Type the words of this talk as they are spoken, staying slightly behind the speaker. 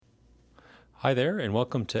Hi there, and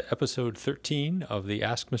welcome to episode 13 of the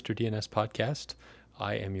Ask Mr. DNS podcast.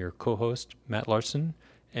 I am your co-host, Matt Larson,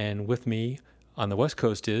 and with me on the West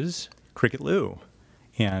Coast is Cricket Lou.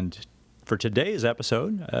 And for today's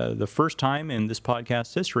episode, the first time in this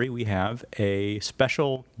podcast's history, we have a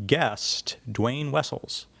special guest, Duane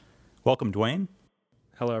Wessels. Welcome, Duane.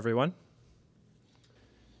 Hello, everyone.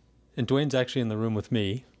 And Duane's actually in the room with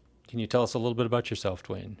me. Can you tell us a little bit about yourself,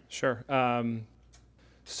 Duane? Sure.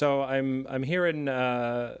 So I'm here in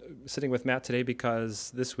sitting with Matt today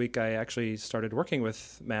because this week I actually started working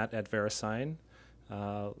with Matt at VeriSign,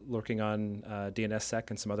 working on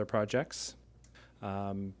DNSSEC and some other projects.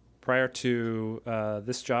 Prior to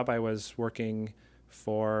this job, I was working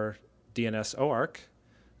for DNS-OARC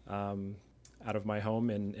out of my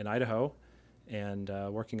home in Idaho and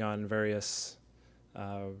working on various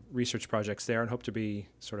research projects there, and hope to be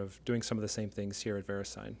sort of doing some of the same things here at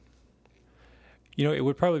VeriSign. You know, it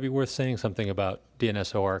would probably be worth saying something about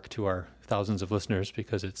DNS-OARC to our thousands of listeners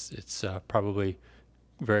because it's probably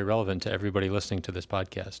very relevant to everybody listening to this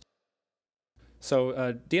podcast.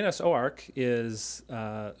 So DNS-OARC is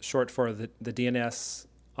short for the DNS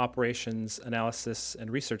Operations Analysis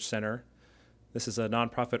and Research Center. This is a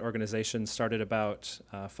nonprofit organization started about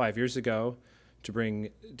 5 years ago to bring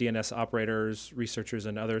DNS operators, researchers,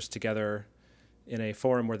 and others together in a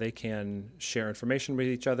forum where they can share information with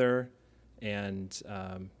each other and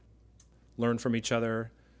learn from each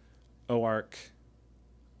other. OARC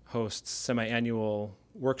hosts semi-annual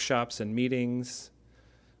workshops and meetings.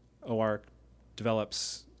 OARC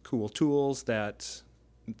develops cool tools that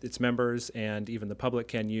its members and even the public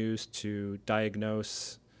can use to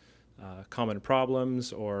diagnose common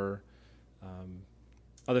problems or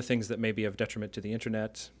other things that may be of detriment to the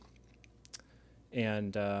internet.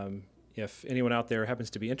 And if anyone out there happens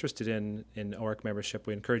to be interested in OARC membership,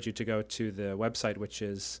 we encourage you to go to the website, which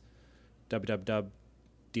is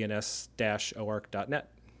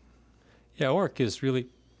www.dns-oarc.net. Yeah, OARC is really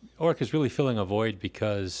filling a void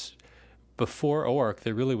because before OARC,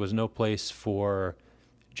 there really was no place for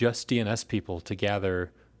just DNS people to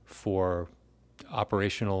gather for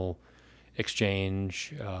operational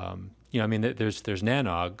exchange. There's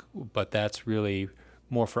Nanog, but that's really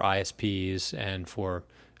more for ISPs and for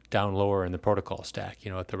down lower in the protocol stack,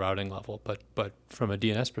 at the routing level. But from a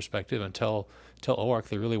DNS perspective, until OARC,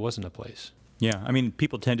 there really wasn't a place. Yeah, I mean,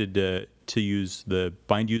 people tended to use the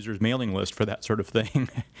bind users mailing list for that sort of thing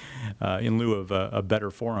in lieu of a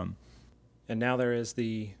better forum. And now there is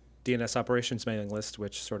the DNS operations mailing list,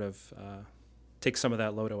 which sort of takes some of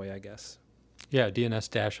that load away, I guess. Yeah,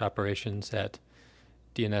 DNS-operations at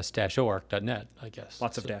DNS-OARC.net, I guess.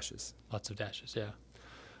 Lots of dashes. Lots of dashes, yeah.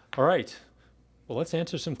 All right. Well, let's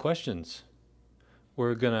answer some questions.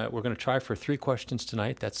 We're gonna try for 3 questions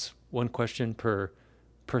tonight. That's 1 question per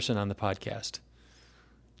person on the podcast.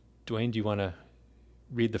 Duane, do you want to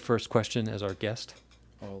read the first question as our guest?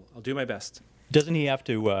 I'll do my best. Doesn't he have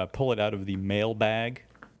to pull it out of the mail bag?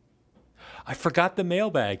 I forgot the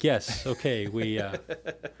mailbag. Yes. Okay.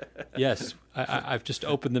 Yes. I've just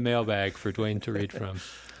opened the mailbag for Duane to read from.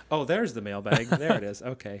 Oh, there's the mailbag. There it is.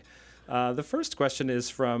 Okay. The first question is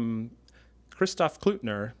from Christoph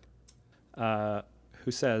Kluenter,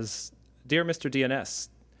 who says, "Dear Mr. DNS,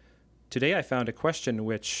 today I found a question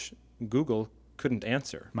which Google couldn't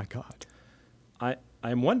answer. My God.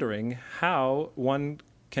 I'm wondering how one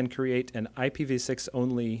can create an IPv6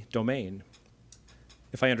 only domain.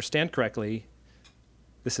 If I understand correctly,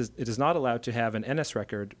 it is not allowed to have an NS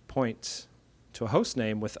record point to a host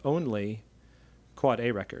name with only quad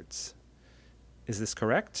A records. Is this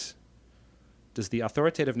correct? Does the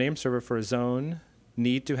authoritative name server for a zone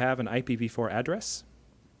need to have an IPv4 address?"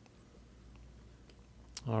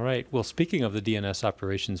 All right. Well, speaking of the DNS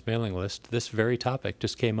operations mailing list, this very topic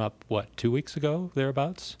just came up, 2 weeks ago,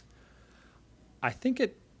 thereabouts? I think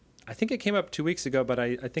it came up 2 weeks ago, but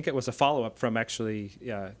I think it was a follow-up from actually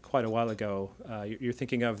quite a while ago. You're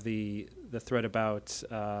thinking of the thread about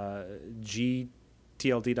gtld.biz.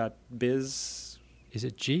 Is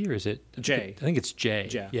it G or is it J? I think it's J.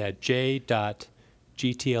 J. Yeah, j.gtld.biz.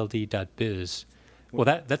 Well,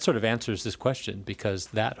 that sort of answers this question because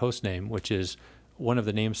that host name, which is one of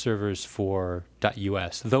the name servers for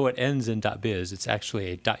 .us, though it ends in .biz, it's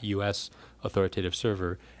actually a .us authoritative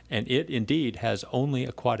server, and it indeed has only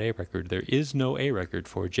a quad A record. There is no A record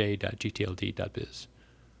for j.gtld.biz.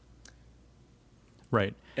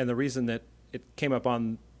 Right. And the reason that it came up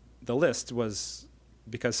on the list was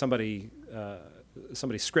because somebody's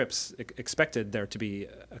scripts expected there to be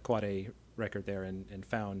a quad A record there and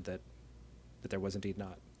found that there was indeed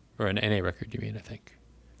not. Or an NA record, you mean, I think.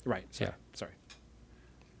 Right. Sorry. Yeah. Sorry.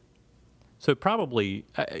 So probably,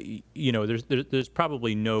 there's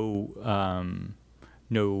probably no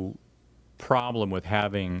problem with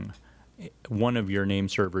having one of your name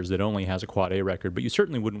servers that only has a Quad A record, but you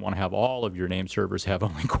certainly wouldn't want to have all of your name servers have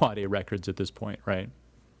only Quad A records at this point, right?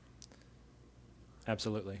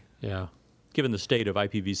 Absolutely. Yeah. Given the state of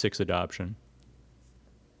IPv6 adoption.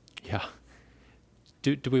 Yeah.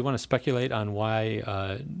 Do we want to speculate on why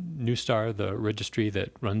Newstar, the registry that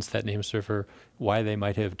runs that name server, why they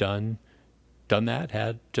might have done that,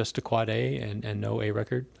 had just a Quad A and no A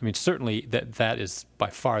record? I mean, certainly that is by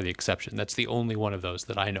far the exception. That's the only one of those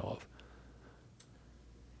that I know of.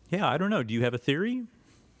 Yeah, I don't know. Do you have a theory?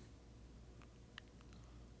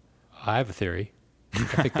 I have a theory. I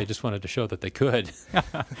think they just wanted to show that they could.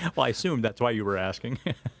 Well, I assume that's why you were asking.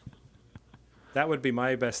 That would be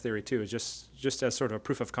my best theory too, is just as sort of a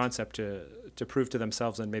proof of concept to prove to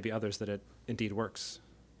themselves and maybe others that it indeed works.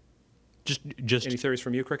 Just any theories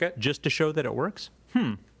from you, Cricket? Just to show that it works?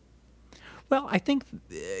 Well, I think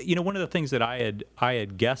one of the things that I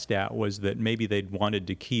had guessed at was that maybe they'd wanted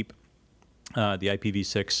to keep the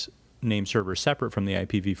IPv6 name server separate from the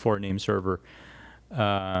IPv4 name server,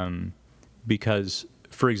 because,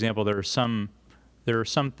 for example, there are some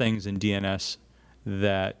things in DNS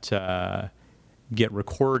that get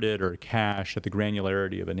recorded or cached at the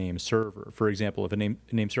granularity of a name server. For example, if a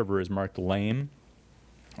name server is marked lame,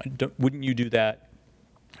 wouldn't you do that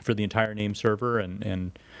for the entire name server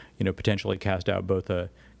and potentially cast out both a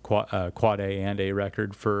Quad A and A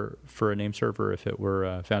record for a name server if it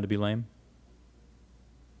were found to be lame?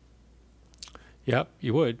 Yep,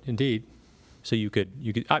 you would indeed. So you could.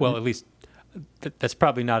 Well, at least that's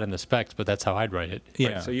probably not in the specs, but that's how I'd write it.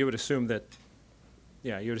 Yeah. Right, so you would assume that.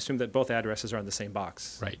 Yeah, you would assume that both addresses are in the same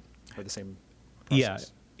box. Right. Or the same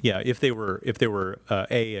process. Yeah. If they were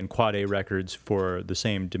A and Quad A records for the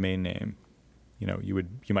same domain name, you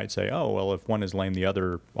might say, oh well, if one is lame, the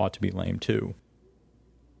other ought to be lame too.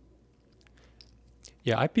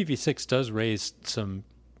 Yeah, IPv6 does raise some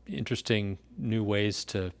interesting new ways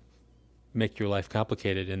to make your life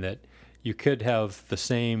complicated, in that you could have the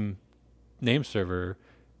same name server,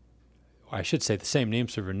 or I should say the same name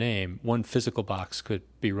server name. One physical box could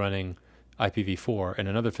be running IPv4, and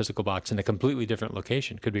another physical box in a completely different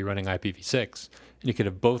location could be running IPv6, and you could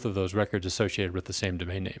have both of those records associated with the same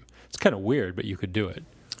domain name. It's kind of weird, but you could do it.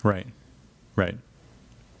 Right.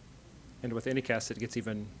 And with Anycast, it gets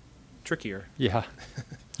even trickier. Yeah.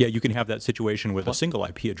 Yeah, you can have that situation with a single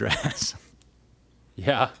IP address.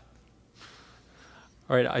 Yeah.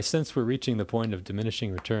 All right, I sense we're reaching the point of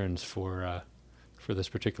diminishing returns for this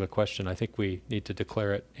particular question. I think we need to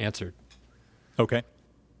declare it answered. Okay.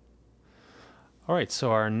 All right,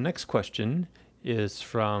 so our next question is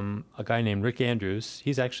from a guy named Rick Andrews.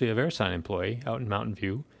 He's actually a VeriSign employee out in Mountain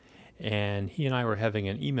View, and he and I were having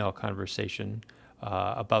an email conversation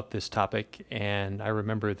about this topic, and I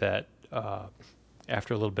remember that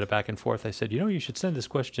after a little bit of back and forth, I said, you should send this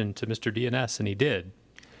question to Mr. DNS, and he did.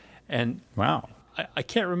 And wow. I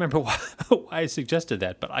can't remember why I suggested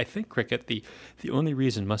that, but I think, Cricket, the only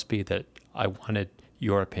reason must be that I wanted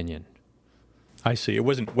your opinion. I see. It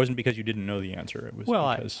wasn't because you didn't know the answer. It was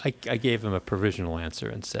because I gave him a provisional answer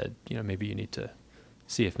and said, maybe you need to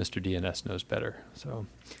see if Mr. DNS knows better. So,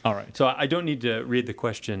 all right. So I don't need to read the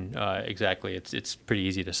question exactly. It's pretty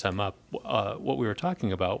easy to sum up. What we were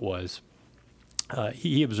talking about was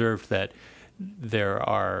he observed that there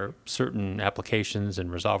are certain applications and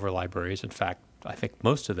resolver libraries. In fact, I think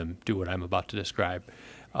most of them do what I'm about to describe,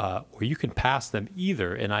 where you can pass them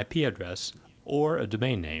either an IP address or a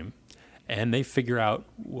domain name, and they figure out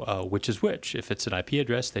which is which. If it's an IP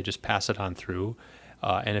address, they just pass it on through,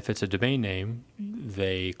 and if it's a domain name,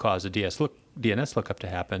 they cause a DNS lookup to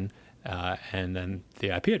happen, and then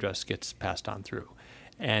the IP address gets passed on through.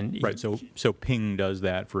 And right, so Ping does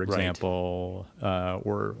that, for example, right.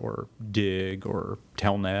 Or Dig or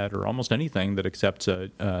Telnet or almost anything that accepts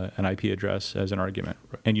an IP address as an argument.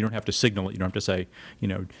 Right. And you don't have to signal it. You don't have to say,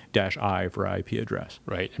 -I for IP address.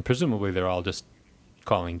 Right, and presumably they're all just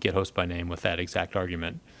calling get host by name with that exact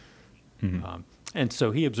argument. Mm-hmm. And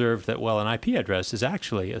so he observed that, an IP address is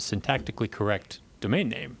actually a syntactically correct domain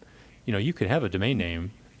name. You could have a domain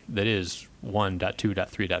name that is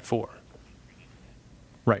 1.2.3.4.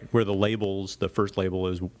 Right, where the first label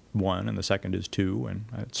is 1 and the second is 2, and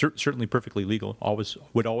it's certainly perfectly legal.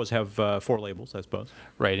 Would always have 4 labels, I suppose.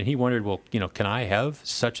 Right, and he wondered, can I have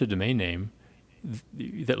such a domain name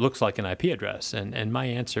that looks like an IP address? And my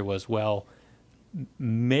answer was,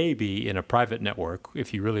 maybe in a private network,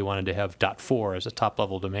 if you really wanted to have .4 as a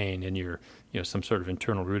top-level domain in your, some sort of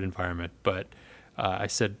internal root environment. But I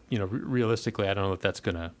said, realistically, I don't know if that's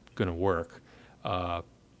gonna work.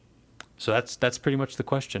 So that's pretty much the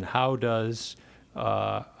question. How does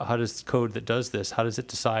code that does this, how does it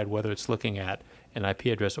decide whether it's looking at an IP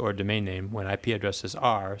address or a domain name when IP addresses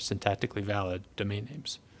are syntactically valid domain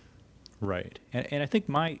names? Right. And I think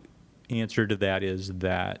my answer to that is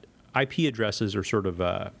that IP addresses are sort of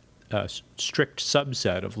a strict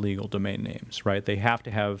subset of legal domain names, right? They have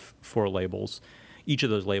to have 4 labels. Each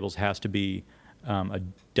of those labels has to be a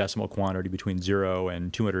decimal quantity between 0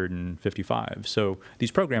 and 255. So these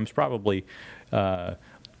programs probably, or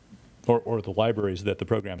the libraries that the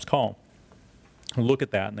programs call, look at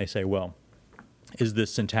that and they say, well, is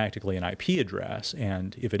this syntactically an IP address?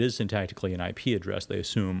 And if it is syntactically an IP address, they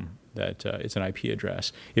assume that it's an IP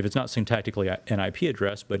address. If it's not syntactically an IP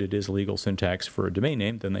address, but it is legal syntax for a domain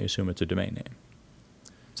name, then they assume it's a domain name.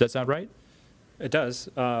 Does that sound right? It does.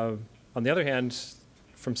 On the other hand,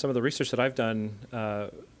 from some of the research that I've done,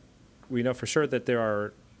 we know for sure that there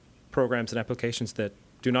are programs and applications that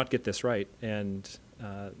do not get this right, and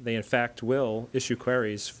they in fact will issue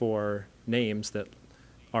queries for names that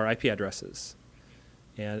are IP addresses.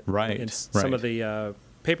 And in some of the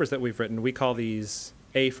papers that we've written, we call these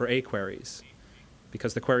A for A queries,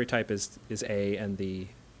 because the query type is A and the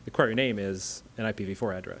query name is an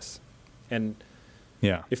IPv4 address. And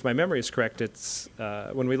if my memory is correct, it's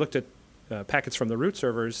when we looked at packets from the root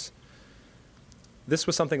servers, this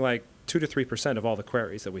was something like 2 to 3% of all the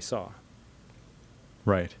queries that we saw.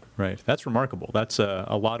 Right. That's remarkable. That's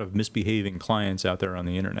a lot of misbehaving clients out there on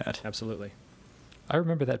the internet. Absolutely. I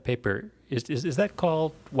remember that paper. Is that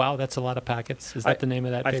called, wow, that's a lot of packets? Is that the name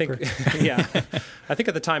of that paper? I think, yeah. I think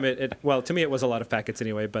at the time, well, to me it was a lot of packets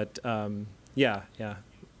anyway, but that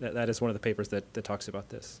is one of the papers that talks about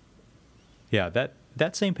this. Yeah,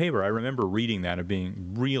 that same paper, I remember reading that and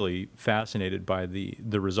being really fascinated by the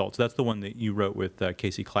results. That's the one that you wrote with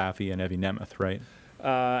Casey Claffey and Evie Nemeth, right?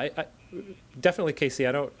 Definitely Casey.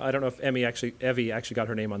 I don't know if Evie actually got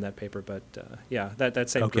her name on that paper, but that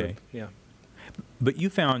same group. Yeah. But you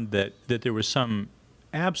found that there was some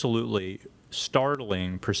absolutely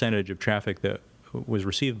startling percentage of traffic that was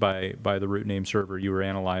received by the root name server you were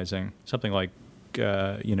analyzing. Something like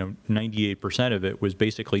 98% of it was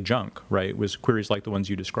basically junk, right? It was queries like the ones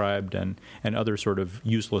you described and other sort of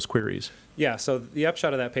useless queries. Yeah, so the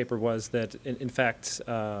upshot of that paper was that, in fact,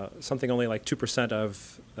 something only like 2%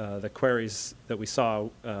 of the queries that we saw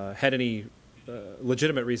had any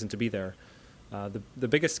legitimate reason to be there. The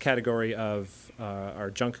biggest category of our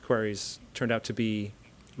junk queries turned out to be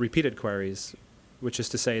repeated queries, which is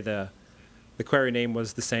to say the query name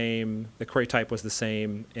was the same, the query type was the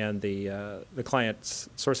same, and the client's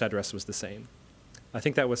source address was the same. I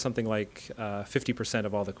think that was something like 50%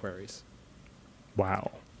 of all the queries.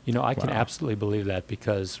 Wow. I can absolutely believe that,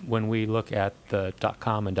 because when we look at the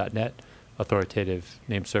 .com and .net authoritative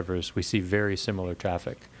name servers, we see very similar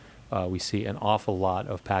traffic. We see an awful lot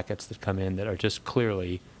of packets that come in that are just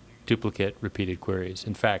clearly duplicate, repeated queries.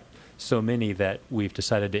 In fact, so many that we've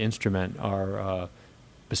decided to instrument our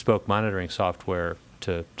bespoke monitoring software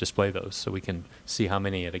to display those, so we can see how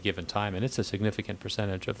many at a given time, and it's a significant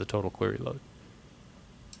percentage of the total query load.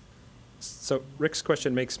 So Rick's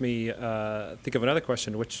question makes me think of another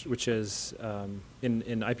question, which is in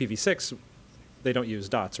IPv6, they don't use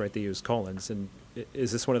dots, right? They use colons, and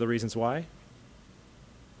is this one of the reasons why?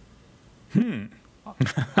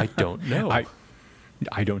 I don't know.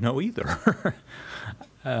 I don't know either.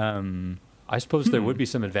 I suppose there would be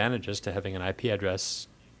some advantages to having an IP address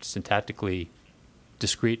syntactically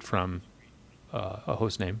discrete from a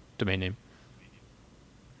host name, domain name.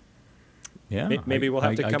 Yeah, maybe we'll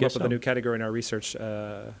have to come up with a new category in our research,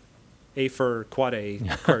 A for quad A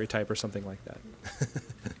query type or something like that.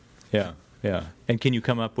 Yeah. And can you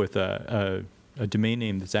come up with a domain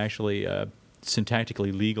name that's actually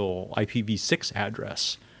syntactically legal IPv6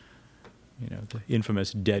 address? The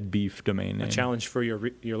infamous dead beef domain name. A challenge for your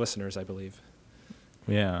listeners, I believe.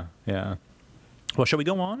 Yeah. Well, shall we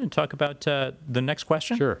go on and talk about the next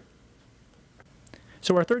question? Sure.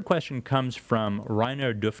 So our third question comes from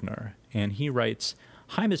Rainer Duffner, and he writes,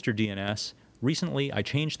 "Hi, Mr. DNS. Recently, I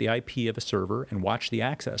changed the IP of a server and watched the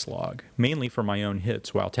access log, mainly for my own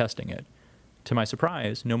hits while testing it. To my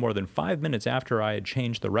surprise, no more than 5 minutes after I had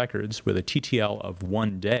changed the records with a TTL of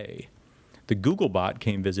 1 day, the Google bot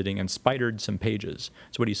came visiting and spidered some pages."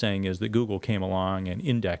 So what he's saying is that Google came along and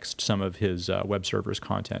indexed some of his web server's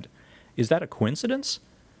content. Is that a coincidence?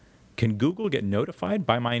 Can Google get notified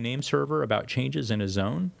by my name server about changes in a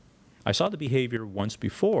zone? I saw the behavior once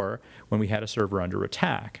before when we had a server under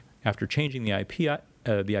attack. After changing the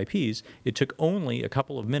IPs, it took only a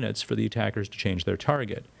couple of minutes for the attackers to change their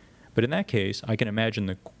target. But in that case, I can imagine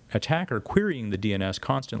the attacker querying the DNS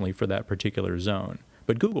constantly for that particular zone.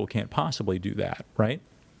 But Google can't possibly do that, right?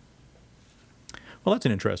 Well, that's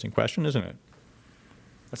an interesting question, isn't it?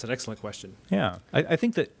 That's an excellent question. Yeah. I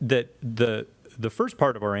think that the first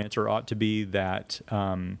part of our answer ought to be that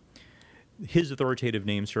his authoritative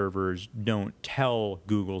name servers don't tell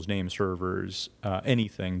Google's name servers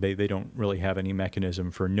anything. They don't really have any mechanism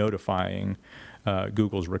for notifying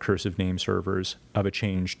Google's recursive name servers of a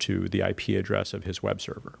change to the IP address of his web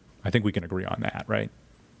server. I think we can agree on that, right?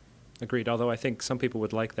 Agreed. Although I think some people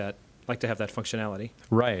would like to have that functionality.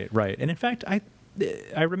 Right. And in fact, I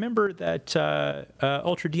remember that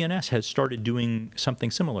Ultra DNS has started doing something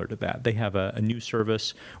similar to that. They have a new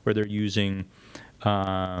service where they're using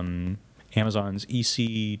Amazon's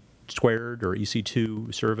EC squared or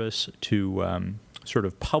EC2 service to sort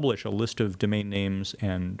of publish a list of domain names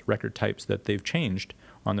and record types that they've changed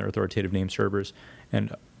on their authoritative name servers,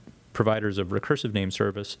 and providers of recursive name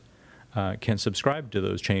service can subscribe to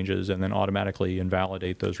those changes and then automatically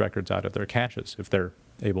invalidate those records out of their caches if they're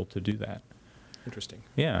able to do that. Interesting.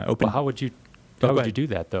 Yeah. Well, how would you do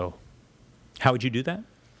that, though? How would you do that?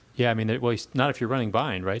 Yeah, I mean, not if you're running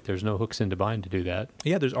bind, right? There's no hooks into bind to do that.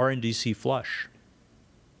 Yeah, there's RNDC flush.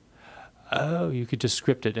 Oh, you could just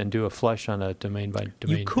script it and do a flush on a domain by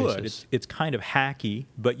domain You could. basis. It's kind of hacky,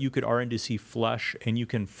 but you could RNDC flush, and you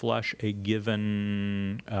can flush a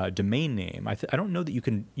given domain name. I don't know that you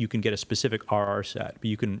can get a specific RR set, but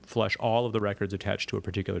you can flush all of the records attached to a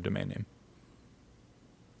particular domain name.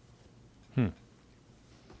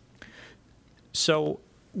 So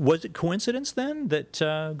was it coincidence then that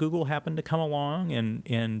Google happened to come along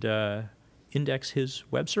and index his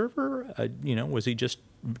web server? Was he just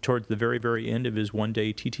towards the very, very end of his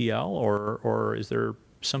one-day TTL, or is there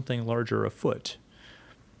something larger afoot?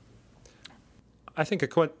 I think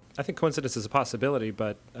coincidence is a possibility,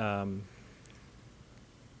 but the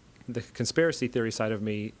conspiracy theory side of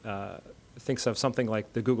me thinks of something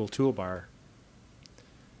like the Google toolbar.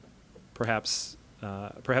 Perhaps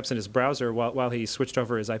in his browser, while he switched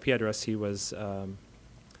over his IP address, he was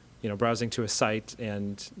browsing to a site,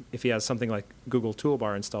 and if he has something like Google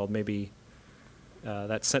toolbar installed, maybe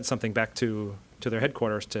that sent something back to their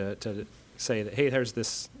headquarters to say that, hey, there's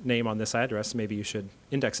this name on this address, maybe you should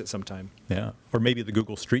index it sometime. Yeah, or maybe the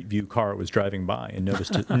Google Street View car was driving by and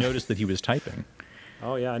noticed that he was typing.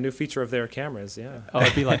 Oh yeah, a new feature of their cameras. Yeah. Oh,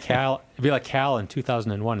 it'd be like Hal. It'd be like Hal in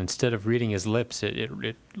 2001. Instead of reading his lips,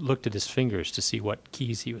 it looked at his fingers to see what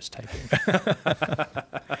keys he was typing.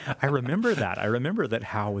 I remember that. I remember that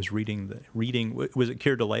Hal was reading. Was it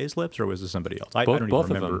Keir Delay's lips or was it somebody else? I don't even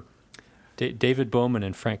remember. Both of them. David Bowman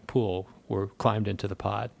and Frank Poole were climbed into the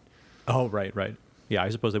pod. Oh, right. Yeah, I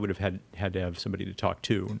suppose they would have had to have somebody to talk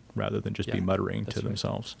to rather than just be muttering to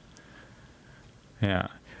themselves. Yeah.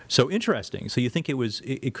 So interesting. So you think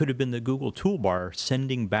it could have been the Google toolbar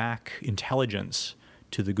sending back intelligence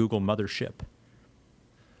to the Google mothership?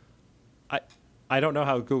 I don't know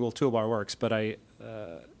how Google toolbar works, but I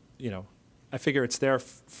figure it's there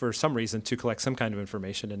for some reason to collect some kind of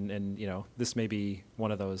information, and this may be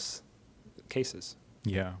one of those cases.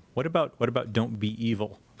 Yeah. What about don't be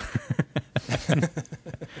evil?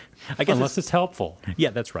 I guess unless it's helpful. Yeah,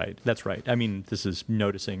 that's right. I mean, this is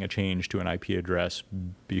noticing a change to an IP address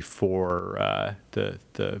before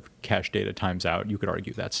the cache data times out. You could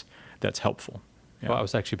argue that's helpful. Yeah. Well, I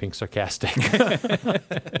was actually being sarcastic.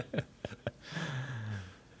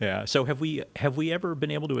 Yeah. So have we ever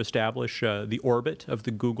been able to establish the orbit of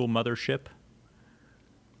the Google mothership?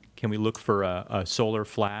 Can we look for a solar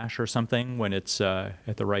flash or something when it's in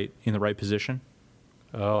the right position?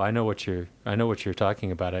 Oh, I know what you're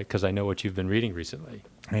talking about, because I know what you've been reading recently.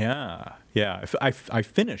 Yeah. I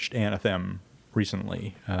finished Anathem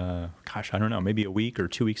recently. I don't know, maybe a week or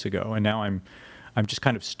 2 weeks ago, and now I'm just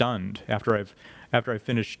kind of stunned after I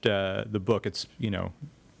finished the book. It's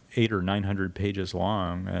 800 or 900 pages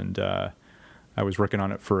long, and I was working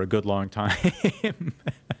on it for a good long time.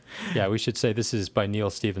 Yeah, we should say this is by Neal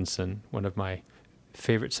Stephenson, one of my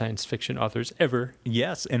favorite science fiction authors ever.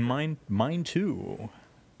 Yes, and mine too,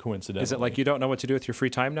 coincidentally. Is it like you don't know what to do with your free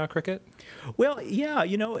time now, Cricket? Well, yeah,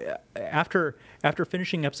 after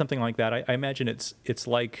finishing up something like that, I imagine it's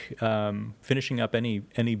like finishing up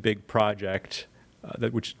any big project,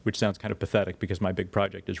 which sounds kind of pathetic because my big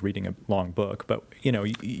project is reading a long book. But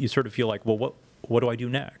you sort of feel like, well, what do I do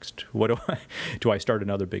next? Do I start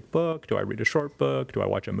another big book? Do I read a short book? Do I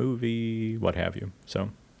watch a movie? What have you? So,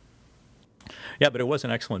 yeah, but it was an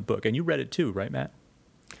excellent book, and you read it too, right, Matt?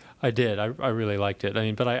 I did. I really liked it. I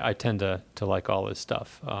mean, but I tend to like all this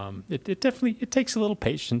stuff. It definitely takes a little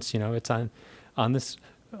patience. It's on this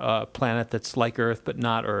planet that's like Earth but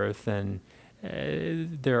not Earth, and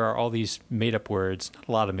there are all these made-up words, not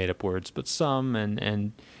a lot of made-up words, but some,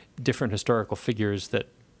 and different historical figures that,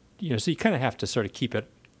 so you kind of have to sort of keep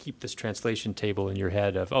this translation table in your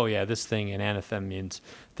head of, oh yeah, this thing in Anathem means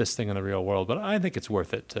this thing in the real world. But I think it's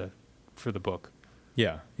worth it for the book.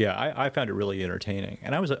 Yeah, I found it really entertaining,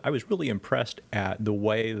 and I was really impressed at the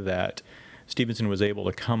way that Stephenson was able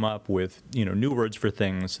to come up with new words for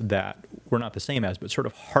things that were not the same as, but sort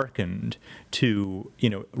of hearkened to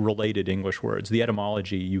related English words. The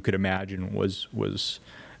etymology, you could imagine, was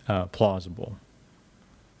plausible.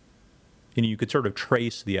 You could sort of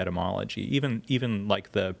trace the etymology, even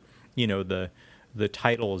like the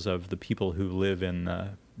titles of the people who live in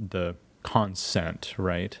the consent,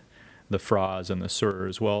 right? The fras and the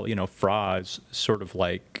sirs. Well, fra is sort of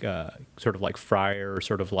like friar,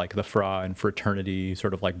 sort of like the fra in fraternity,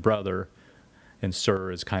 sort of like brother, and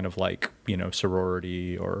sir is kind of like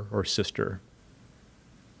sorority or sister.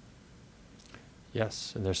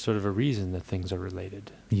 Yes, and there's sort of a reason that things are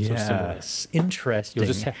related. Yes,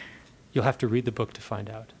 interesting. You'll have to read the book to find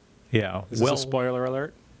out. Yeah. Is this a spoiler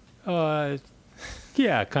alert?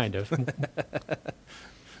 Yeah, kind of.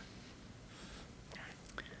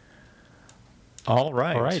 All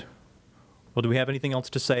right. Well, do we have anything else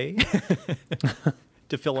to say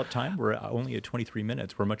to fill up time? We're only at 23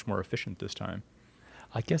 minutes. We're much more efficient this time.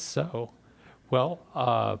 I guess so. Well,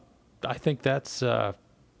 I think that's an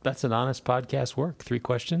honest podcast work. 3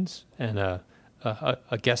 questions and a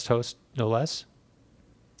guest host, no less.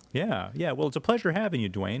 Yeah. Well, it's a pleasure having you,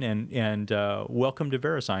 Duane, and welcome to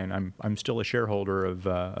VeriSign. I'm still a shareholder of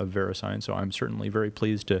VeriSign, so I'm certainly very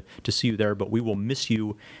pleased to see you there. But we will miss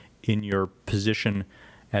you in your position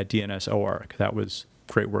at DNS-OARC. That was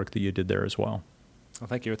great work that you did there as well. Well,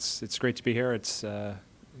 thank you. It's great to be here. It's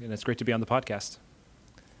great to be on the podcast.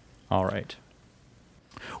 All right.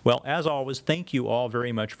 Well, as always, thank you all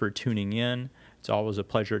very much for tuning in. It's always a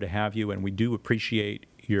pleasure to have you, and we do appreciate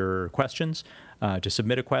your questions. To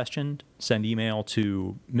submit a question, send email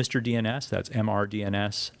to Mr. DNS, that's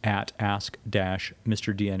mrdns at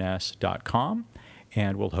ask-mrdns.com,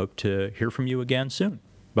 and we'll hope to hear from you again soon.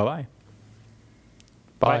 Bye-bye.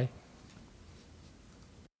 Bye.